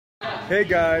Hey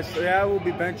guys, so yeah, we'll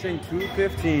be benching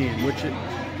 215,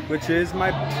 which is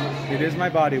my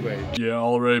body weight. Yeah,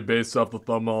 already based off the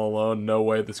thumbnail alone, no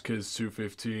way this kid's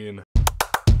 215.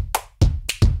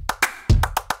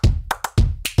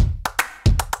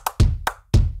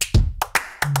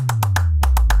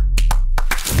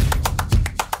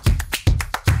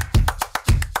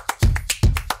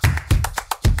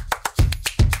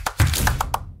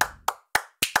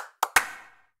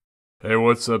 Hey,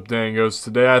 what's up, dangos?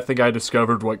 Today I think I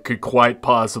discovered what could quite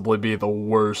possibly be the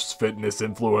worst fitness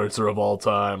influencer of all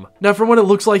time. Now, from what it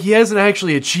looks like, he hasn't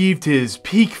actually achieved his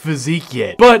peak physique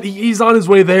yet, but he's on his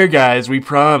way there, guys, we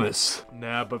promise.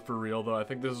 Nah, but for real though, I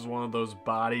think this is one of those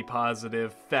body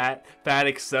positive, fat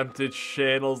acceptance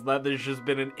channels that there's just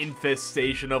been an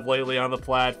infestation of lately on the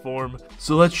platform.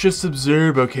 So let's just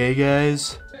observe, okay,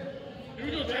 guys?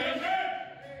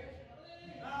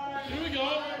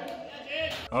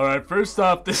 Alright, first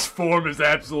off, this form is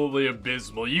absolutely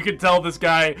abysmal. You can tell this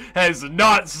guy has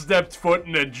not stepped foot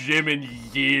in a gym in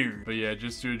years. But yeah,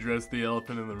 just to address the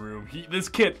elephant in the room, this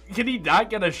kid, can he not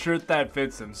get a shirt that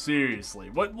fits him? Seriously,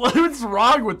 what's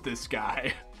wrong with this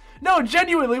guy? No,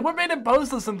 genuinely, what made him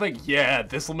post this and think, yeah,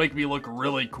 this will make me look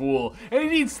really cool? And he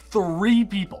needs 3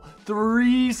 people,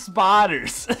 3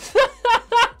 spotters.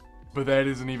 But that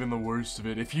isn't even the worst of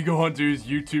it. If you go onto his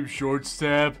YouTube Shorts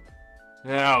tab,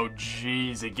 oh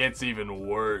jeez, it gets even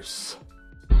worse.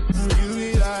 You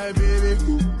be like, baby,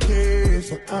 who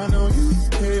cares? I know you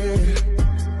care.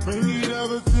 Bring it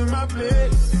over to my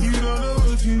place. You don't know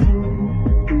what you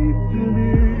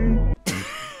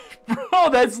do.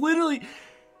 Bro, that's literally,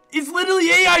 it's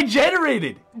literally AI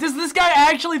generated. Does this guy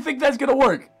actually think that's gonna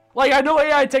work? Like, I know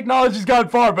AI technology's gone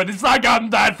far, but it's not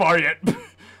gotten that far yet.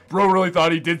 Bro really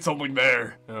thought he did something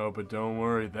there. Oh, but don't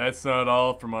worry, that's not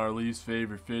all from our least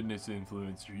favorite fitness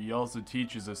influencer. He also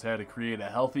teaches us how to create a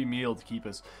healthy meal to keep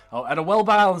us at a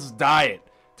well-balanced diet,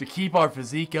 to keep our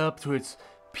physique up to its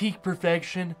peak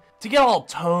perfection, to get all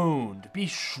toned, be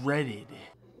shredded.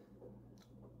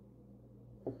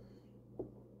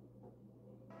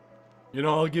 You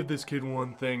know, I'll give this kid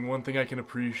one thing I can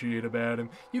appreciate about him.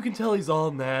 You can tell he's all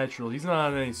natural. He's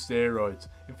not on any steroids.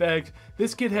 In fact,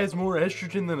 this kid has more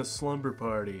estrogen than a slumber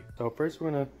party. So first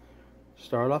we're gonna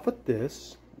start off with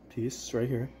this piece right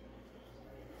here.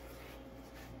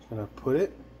 Just gonna put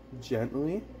it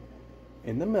gently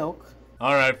in the milk.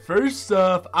 Alright, first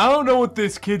off, I don't know what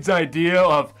this kid's idea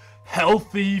of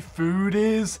healthy food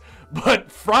is,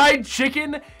 but fried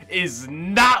chicken is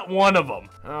not one of them.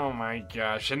 Oh my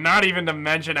gosh, and not even to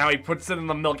mention how he puts it in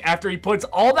the milk after he puts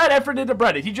all that effort into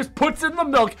breading. He just puts it in the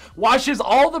milk, washes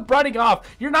all the breading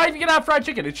off. You're not even gonna have fried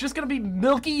chicken. It's just gonna be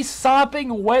milky,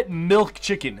 sopping, wet milk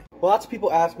chicken. Well, lots of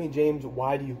people ask me, James,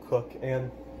 why do you cook?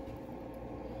 And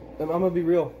I'm gonna be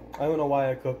real. I don't know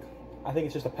why I cook. I think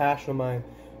it's just a passion of mine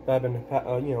that I've been,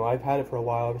 you know, I've had it for a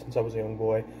while, ever since I was a young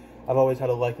boy. I've always had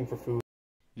a liking for food.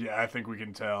 Yeah, I think we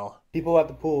can tell. People at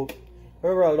the pool,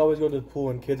 remember I would always go to the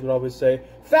pool and kids would always say,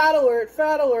 "Fat alert,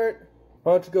 fat alert!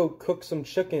 Why don't you go cook some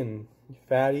chicken, you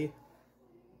fatty?"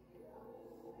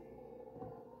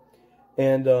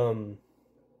 And, you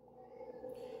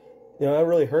know, that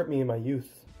really hurt me in my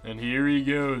youth. And here he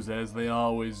goes, as they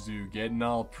always do, getting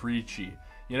all preachy.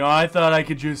 You know, I thought I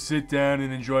could just sit down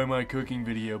and enjoy my cooking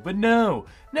video, but no,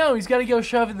 he's gotta go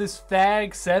shoving this fag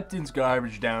acceptance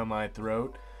garbage down my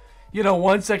throat. You know,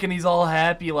 one second he's all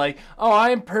happy, like, oh, I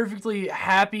am perfectly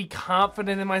happy,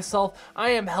 confident in myself,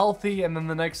 I am healthy, and then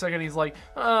the next second he's like,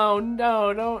 oh,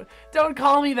 no, don't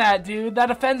call me that, dude,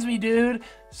 that offends me, dude.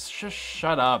 Just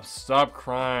shut up, stop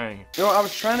crying. You know, I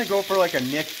was trying to go for like a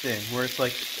Nick thing, where it's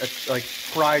like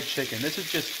fried chicken. This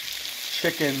is just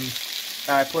chicken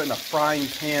I put in a frying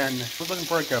pan. I was looking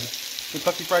for like a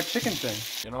Kentucky Fried Chicken thing.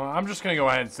 You know, I'm just gonna go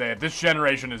ahead and say it, this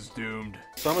generation is doomed.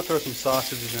 So I'm gonna throw some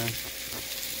sausages in.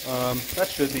 That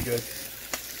should be good.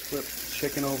 Flip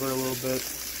chicken over a little bit.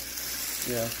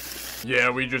 Yeah. Yeah,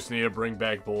 we just need to bring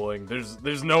back bullying.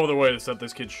 There's no other way to set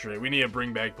this kid straight. We need to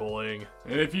bring back bullying.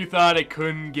 And if you thought it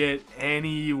couldn't get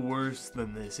any worse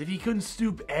than this, if he couldn't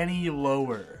stoop any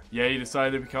lower, yeah, he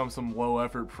decided to become some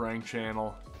low-effort prank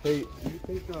channel. Hey, do you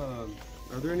think,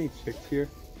 are there any chicks here?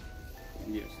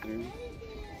 Yes, there is.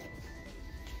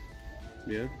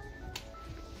 Yeah?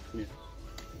 Yes.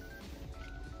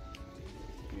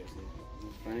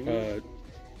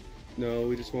 No,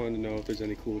 we just wanted to know if there's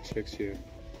any cool chicks here.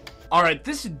 Alright,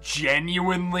 this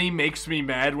genuinely makes me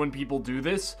mad when people do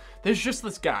this. There's just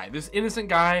this guy, this innocent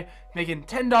guy, making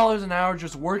 $10 an hour,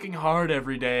 just working hard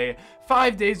every day,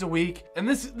 5 days a week, and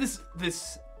this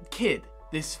kid,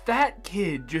 this fat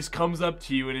kid just comes up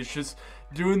to you and is just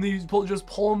doing these, just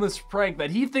pulling this prank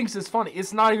that he thinks is funny.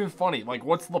 It's not even funny. Like,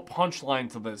 what's the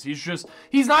punchline to this?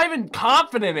 He's not even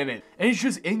confident in it. And he's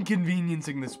just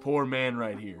inconveniencing this poor man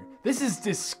right here. This is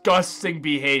disgusting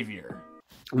behavior.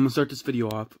 I'm gonna start this video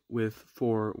off with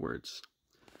 4 words.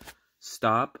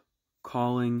 Stop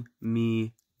calling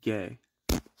me gay.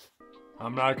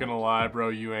 I'm not gonna lie, bro,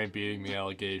 you ain't beating the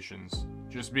allegations.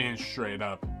 Just being straight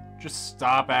up. Just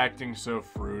stop acting so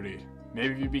fruity.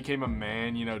 Maybe if you became a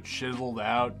man, you know, chiseled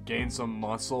out, gained some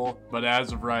muscle. But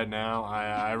as of right now,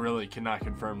 I really cannot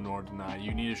confirm nor deny.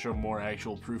 You need to show more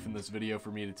actual proof in this video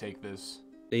for me to take this.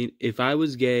 If I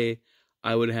was gay,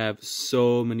 I would have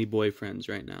so many boyfriends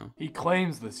right now. He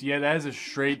claims this, yet as a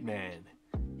straight man,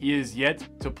 he is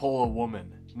yet to pull a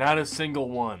woman. Not a single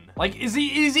one. Like, is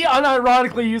he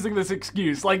unironically using this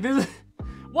excuse? Like, this,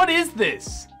 what is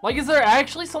this? Like, is there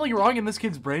actually something wrong in this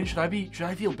kid's brain? Should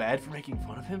I feel bad for making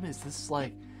fun of him? Is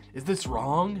this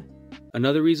wrong?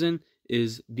 Another reason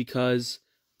is because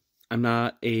I'm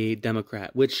not a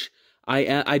Democrat, which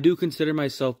I do consider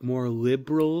myself more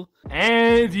liberal.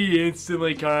 And he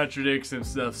instantly contradicts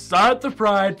himself. Start the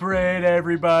pride parade,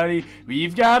 everybody.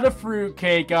 We've got a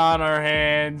fruitcake on our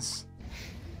hands.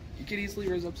 You could easily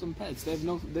raise up some pets. They have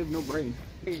no brain.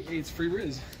 Hey, it's free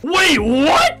Riz. Wait,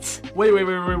 what?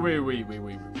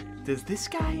 Wait. Does this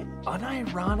guy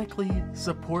unironically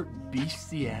support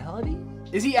bestiality?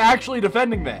 Is he actually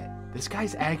defending that? This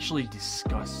guy's actually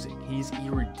disgusting. He's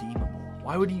irredeemable.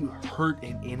 Why would you hurt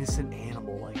an innocent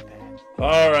animal like that?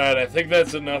 Alright, I think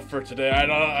that's enough for today. I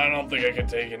don't think I can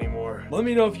take any more. Let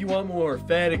me know if you want more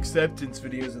fat acceptance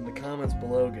videos in the comments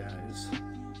below, guys.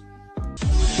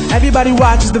 Everybody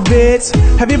watches the vids,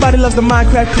 everybody loves the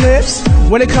Minecraft clips.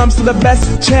 When it comes to the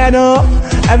best channel,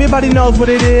 everybody knows what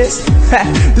it is.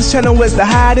 This channel is the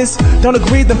hottest. Don't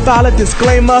agree, then file a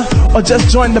disclaimer, or just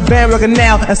join the bandwagon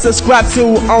now and subscribe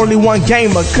to Only One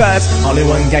Gamer, cause Only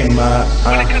One Gamer.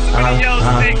 When it comes to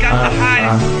videos, they got the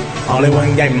hottest. Only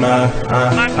One Gamer.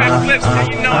 Minecraft clips, so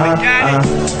you know they got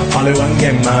it. Only One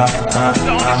Gamer.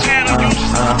 The only channel you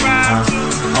should subscribe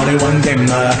to. Only One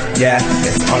Gamer. Yeah,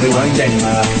 it's Only One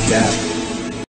Gamer. Yeah.